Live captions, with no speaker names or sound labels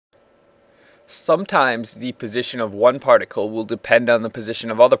sometimes the position of one particle will depend on the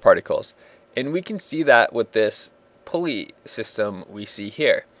position of other particles. And we can see that with this pulley system we see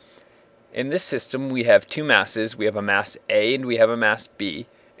here. In this system we have two masses. We have a mass A and we have a mass B,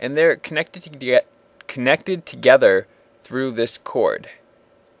 and they're connected together through this cord.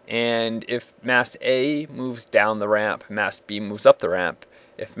 And if mass A moves down the ramp, mass B moves up the ramp.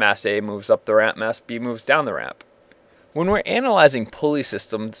 If mass A moves up the ramp, mass B moves down the ramp. When we're analyzing pulley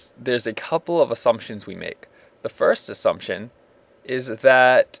systems, there's a couple of assumptions we make. The first assumption is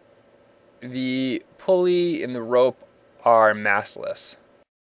that the pulley and the rope are massless.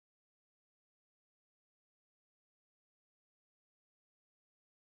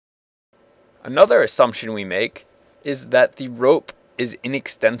 Another assumption we make is that the rope is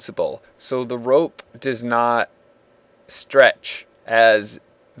inextensible, so the rope does not stretch as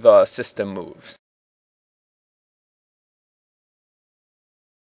the system moves.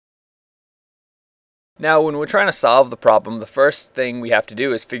 Now, when we're trying to solve the problem, the first thing we have to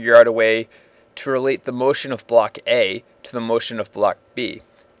do is figure out a way to relate the motion of block A to the motion of block B.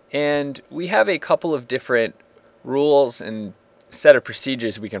 And we have a couple of different rules and set of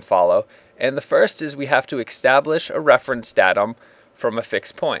procedures we can follow. And the first is we have to establish a reference datum from a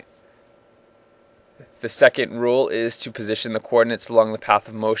fixed point. The second rule is to position the coordinates along the path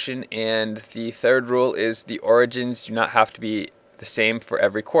of motion, and the third rule is the origins do not have to be the same for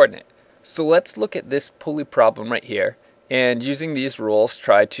every coordinate. So let's look at this pulley problem right here, and using these rules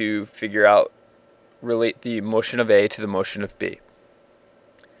try to relate the motion of A to the motion of B.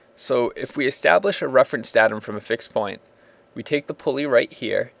 So if we establish a reference datum from a fixed point, we take the pulley right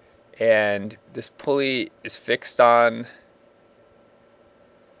here, and this pulley is fixed on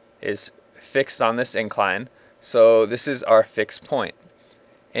this incline. So this is our fixed point.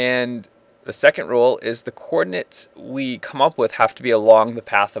 And the second rule is the coordinates we come up with have to be along the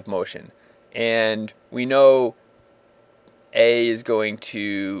path of motion. And we know A is going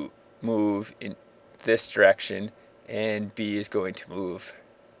to move in this direction and B is going to move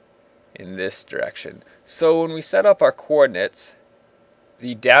in this direction. So when we set up our coordinates,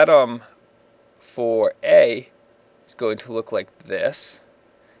 the datum for A is going to look like this,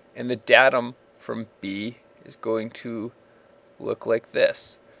 and the datum from B is going to look like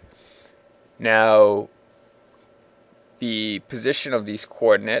this. Now, the position of these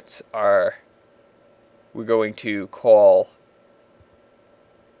coordinates we're going to call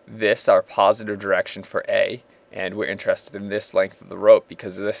this our positive direction for A, and we're interested in this length of the rope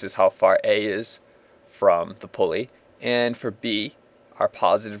because this is how far A is from the pulley. And for B, our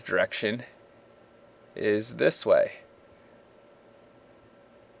positive direction is this way.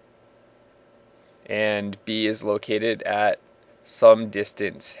 And B is located at some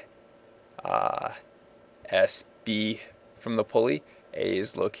distance SB from the pulley. A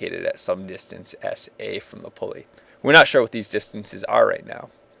is located at some distance SA from the pulley. We're not sure what these distances are right now.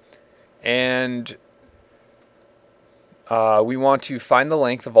 And we want to find the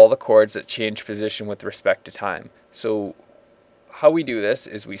length of all the cords that change position with respect to time. So how we do this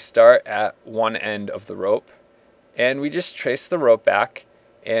is we start at one end of the rope, and we just trace the rope back,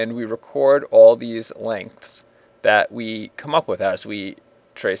 and we record all these lengths that we come up with as we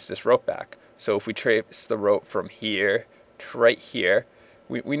trace this rope back. So if we trace the rope from here to right here,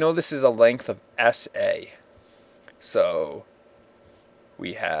 we know this is a length of SA. So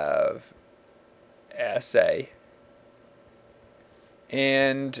we have SA,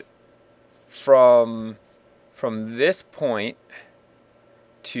 and from this point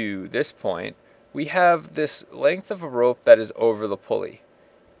to this point, we have this length of a rope that is over the pulley.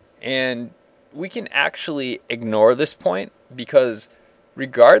 And we can actually ignore this point because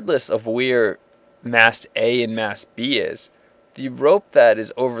regardless of where mass A and mass B is, the rope that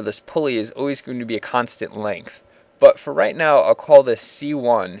is over this pulley is always going to be a constant length. But for right now, I'll call this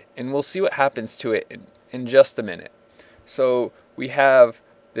C1, and we'll see what happens to it in just a minute. So we have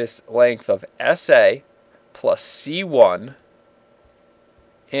this length of SA plus C1,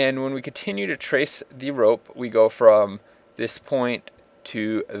 and when we continue to trace the rope, we go from this point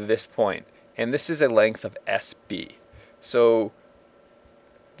to this point, and this is a length of SB. So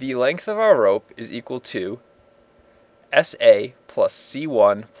the length of our rope is equal to SA plus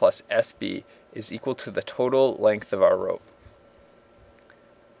C1 plus SB is equal to the total length of our rope.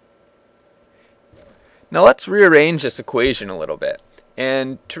 Now let's rearrange this equation a little bit.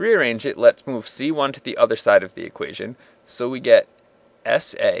 And to rearrange it, let's move C1 to the other side of the equation. So we get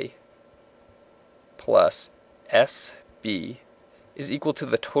SA plus SB is equal to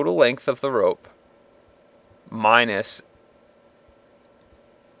the total length of the rope minus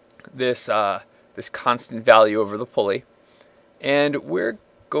this constant value over the pulley. And we're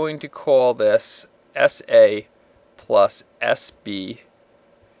going to call this SA plus SB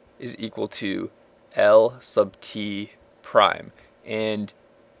is equal to L sub t prime. And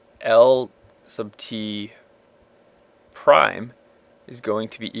L sub t prime is going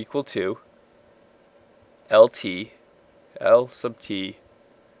to be equal to LT, L sub t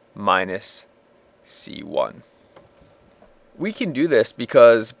minus C1. We can do this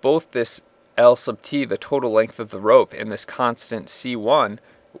because both this L sub t, the total length of the rope, and this constant C1,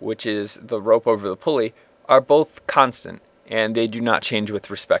 which is the rope over the pulley, are both constant, and they do not change with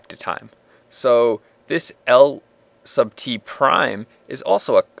respect to time. So this L sub t prime is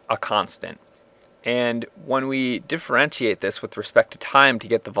also a constant. And when we differentiate this with respect to time to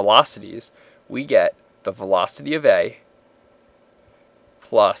get the velocities, we get the velocity of A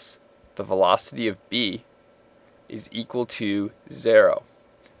plus the velocity of B is equal to 0.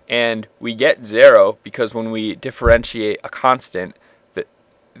 And we get 0 because when we differentiate a constant,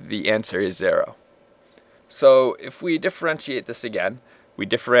 the answer is 0. So if we differentiate this again, we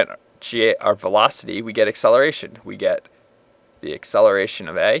differentiate our velocity, we get acceleration. We get the acceleration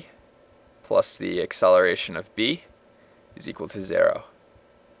of A plus the acceleration of B is equal to 0.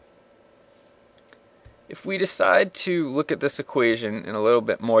 If we decide to look at this equation in a little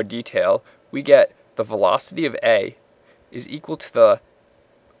bit more detail, we get the velocity of A is equal to the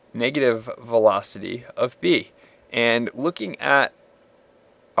negative velocity of B. And looking at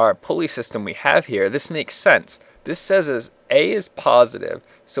our pulley system we have here, this makes sense. This says as A is positive,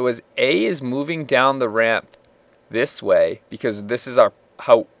 so as A is moving down the ramp this way, because this is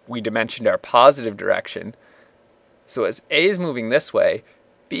how we dimensioned our positive direction, so as A is moving this way,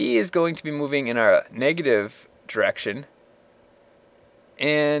 B is going to be moving in our negative direction,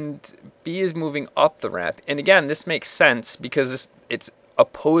 and B is moving up the ramp. And again, this makes sense because it's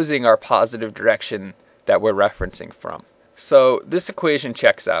opposing our positive direction that we're referencing from. So this equation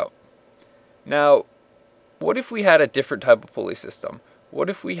checks out. Now, what if we had a different type of pulley system? What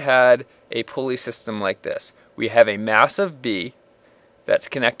if we had a pulley system like this? We have a mass of B that's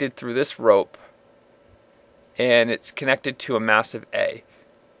connected through this rope, and it's connected to a mass of A.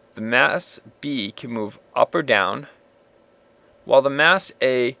 The mass B can move up or down, while the mass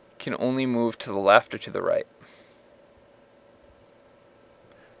A can only move to the left or to the right.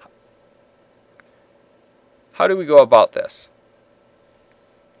 How do we go about this?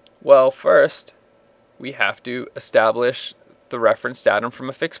 Well, first, we have to establish the reference datum from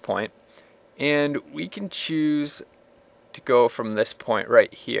a fixed point, and we can choose to go from this point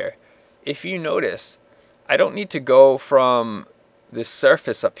right here. If you notice, I don't need to go from this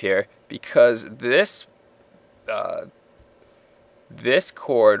surface up here because this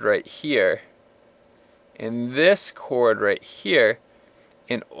chord right here and this chord right here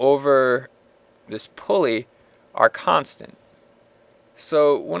and over this pulley are constant.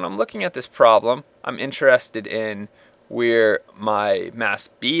 So when I'm looking at this problem, I'm interested in where my mass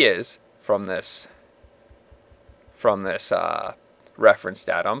B is from this reference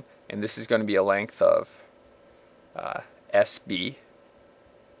datum, and this is going to be a length of SB.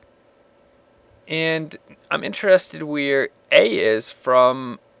 And I'm interested where A is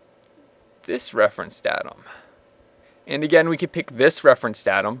from this reference datum. And again, we could pick this reference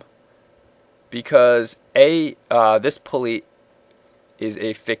datum because this pulley is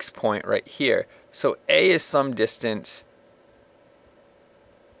a fixed point right here. So A is some distance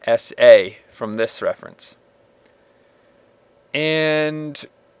SA from this reference. And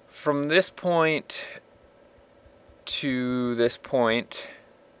from this point to this point,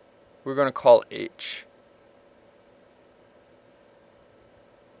 we're going to call H.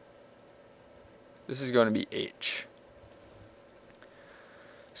 This is going to be H.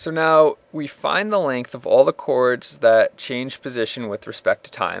 So now we find the length of all the chords that change position with respect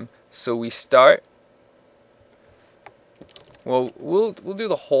to time. So we start. Well, we'll do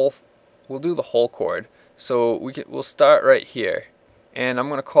the whole chord. So we'll start right here, and I'm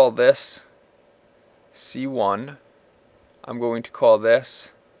going to call this C1. I'm going to call this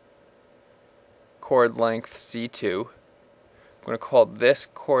chord length C2. I'm going to call this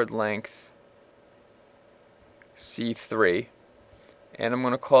chord length C3. And I'm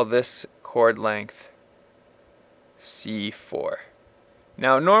going to call this chord length C4.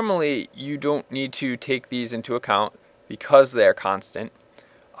 Now normally you don't need to take these into account because they're constant,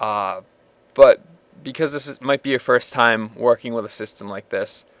 but because this might be your first time working with a system like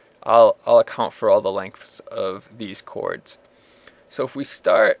this, I'll account for all the lengths of these chords. So if we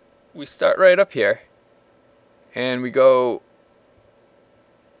start right up here, and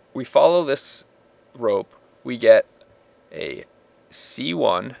we follow this rope, we get a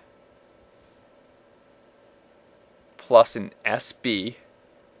C1 plus an SB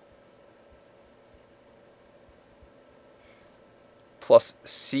plus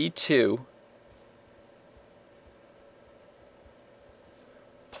C2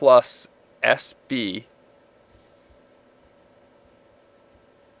 plus SB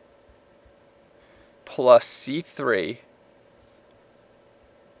plus C3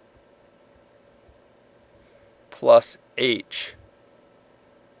 plus H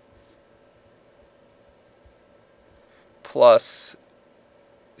plus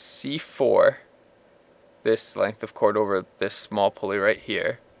C4, this length of cord over this small pulley right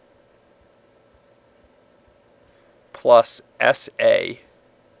here, plus SA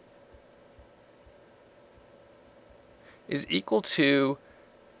is equal to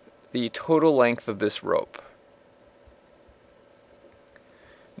the total length of this rope.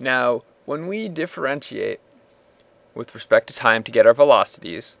 Now, when we differentiate with respect to time to get our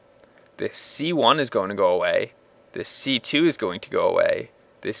velocities, this C1 is going to go away, this C2 is going to go away,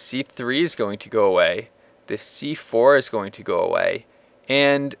 this C3 is going to go away, this C4 is going to go away,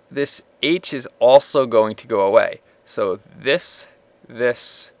 and this H is also going to go away. So this, and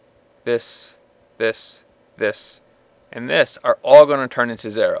this are all going to turn into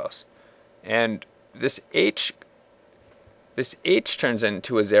zeros. And this H turns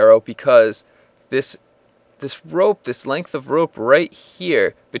into a zero because this rope, this length of rope right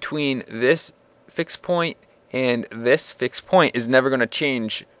here between this fixed point and this fixed point is never going to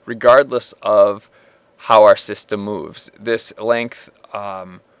change regardless of how our system moves. This length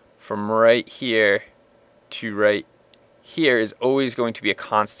from right here to right here is always going to be a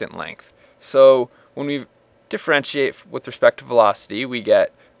constant length. So when we differentiate with respect to velocity, we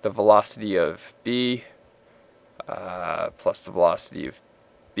get the velocity of B plus the velocity of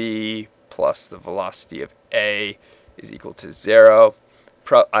B plus the velocity of A is equal to 0.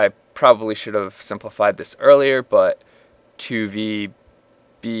 I probably should have simplified this earlier, but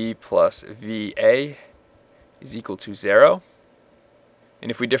 2VB plus VA is equal to 0.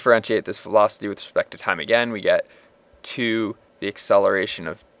 And if we differentiate this velocity with respect to time again, we get 2 the acceleration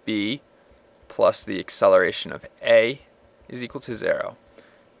of B plus the acceleration of A is equal to 0.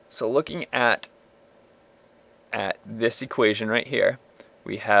 So looking at this equation right here,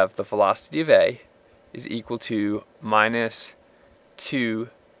 we have the velocity of A is equal to minus 2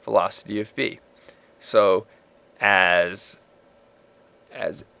 velocity of B. So as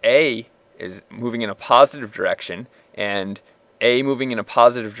A is moving in a positive direction, and A moving in a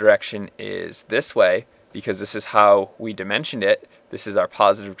positive direction is this way, because this is how we dimensioned it, this is our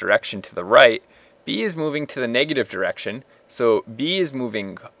positive direction to the right, B is moving to the negative direction, so B is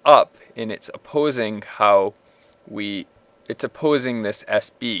moving up, and it's opposing this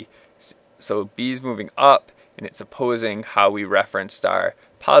SB. So B is moving up, and it's opposing how we referenced our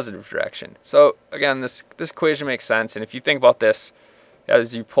positive direction. So again, this equation makes sense, and if you think about this,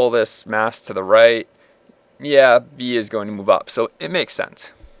 as you pull this mass to the right, yeah, B is going to move up, so it makes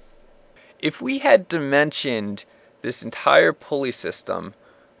sense. If we had dimensioned this entire pulley system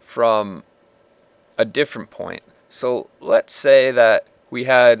from a different point, so let's say that we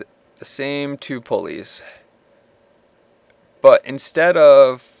had the same two pulleys, but instead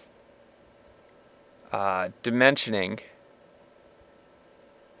of dimensioning,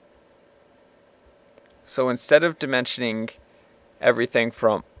 everything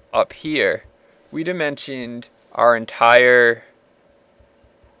from up here, we dimensioned our entire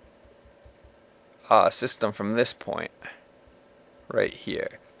system from this point right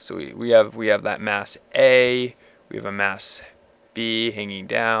here. So we have that mass A, we have a mass B hanging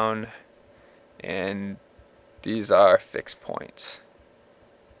down, and these are fixed points.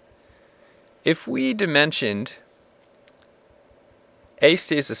 If we dimensioned, A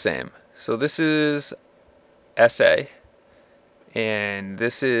stays the same. So this is SA, and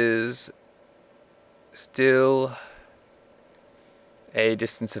this is still a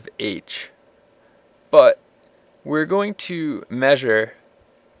distance of H. But we're going to measure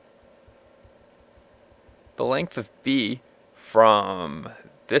the length of B from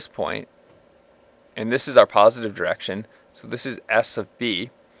this point, and this is our positive direction, so this is S of B.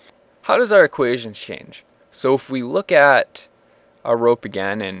 How does our equation change? So if we look at our rope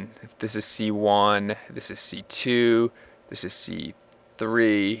again, and if this is C1, this is C2, this is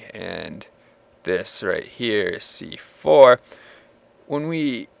C3, and this right here is C4, when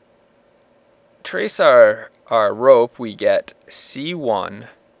we trace our rope, we get C1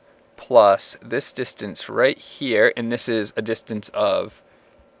 plus this distance right here, and this is a distance of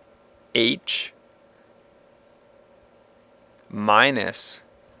H minus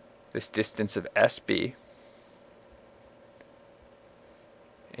this distance of SB,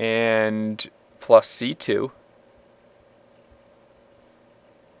 and plus C2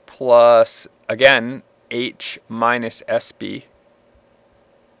 plus, again, H minus SB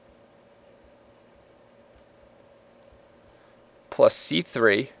plus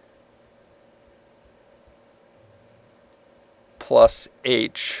C3 plus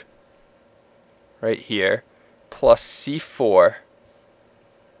H right here plus C4.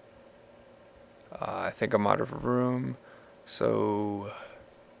 I think I'm out of room, so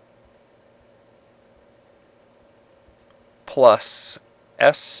plus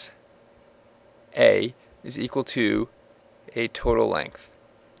SA is equal to a total length.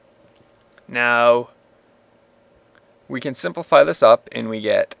 Now we can simplify this up and we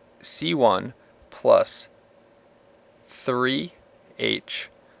get C1 plus 3H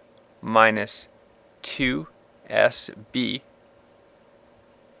minus 2SB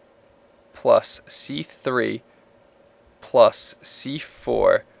plus C3 plus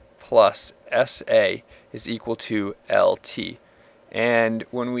C4 plus SA is equal to LT. And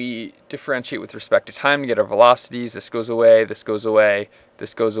when we differentiate with respect to time to get our velocities, this goes away, this goes away,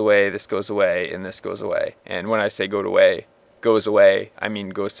 this goes away, this goes away, and this goes away. And when I say goes away, I mean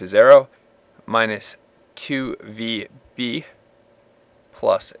goes to 0, minus 2VB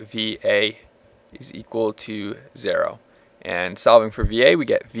plus VA is equal to 0. And solving for VA, we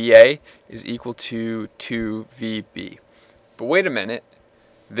get VA is equal to 2VB. But wait a minute,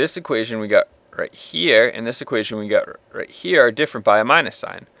 this equation we got right here and this equation we got right here are different by a minus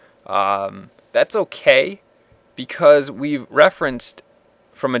sign. That's okay because we've referenced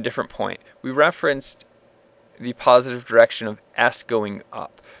from a different point. We referenced the positive direction of S going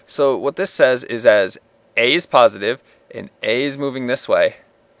up. So what this says is as A is positive and A is moving this way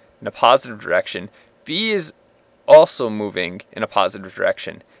in a positive direction, B is also moving in a positive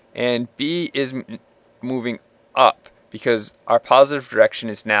direction, and B is moving up because our positive direction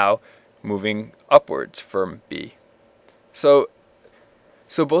is now moving upwards from B. So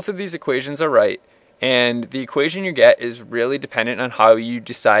both of these equations are right, and the equation you get is really dependent on how you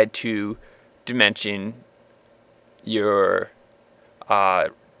decide to dimension your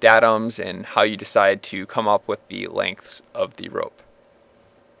datums and how you decide to come up with the lengths of the rope.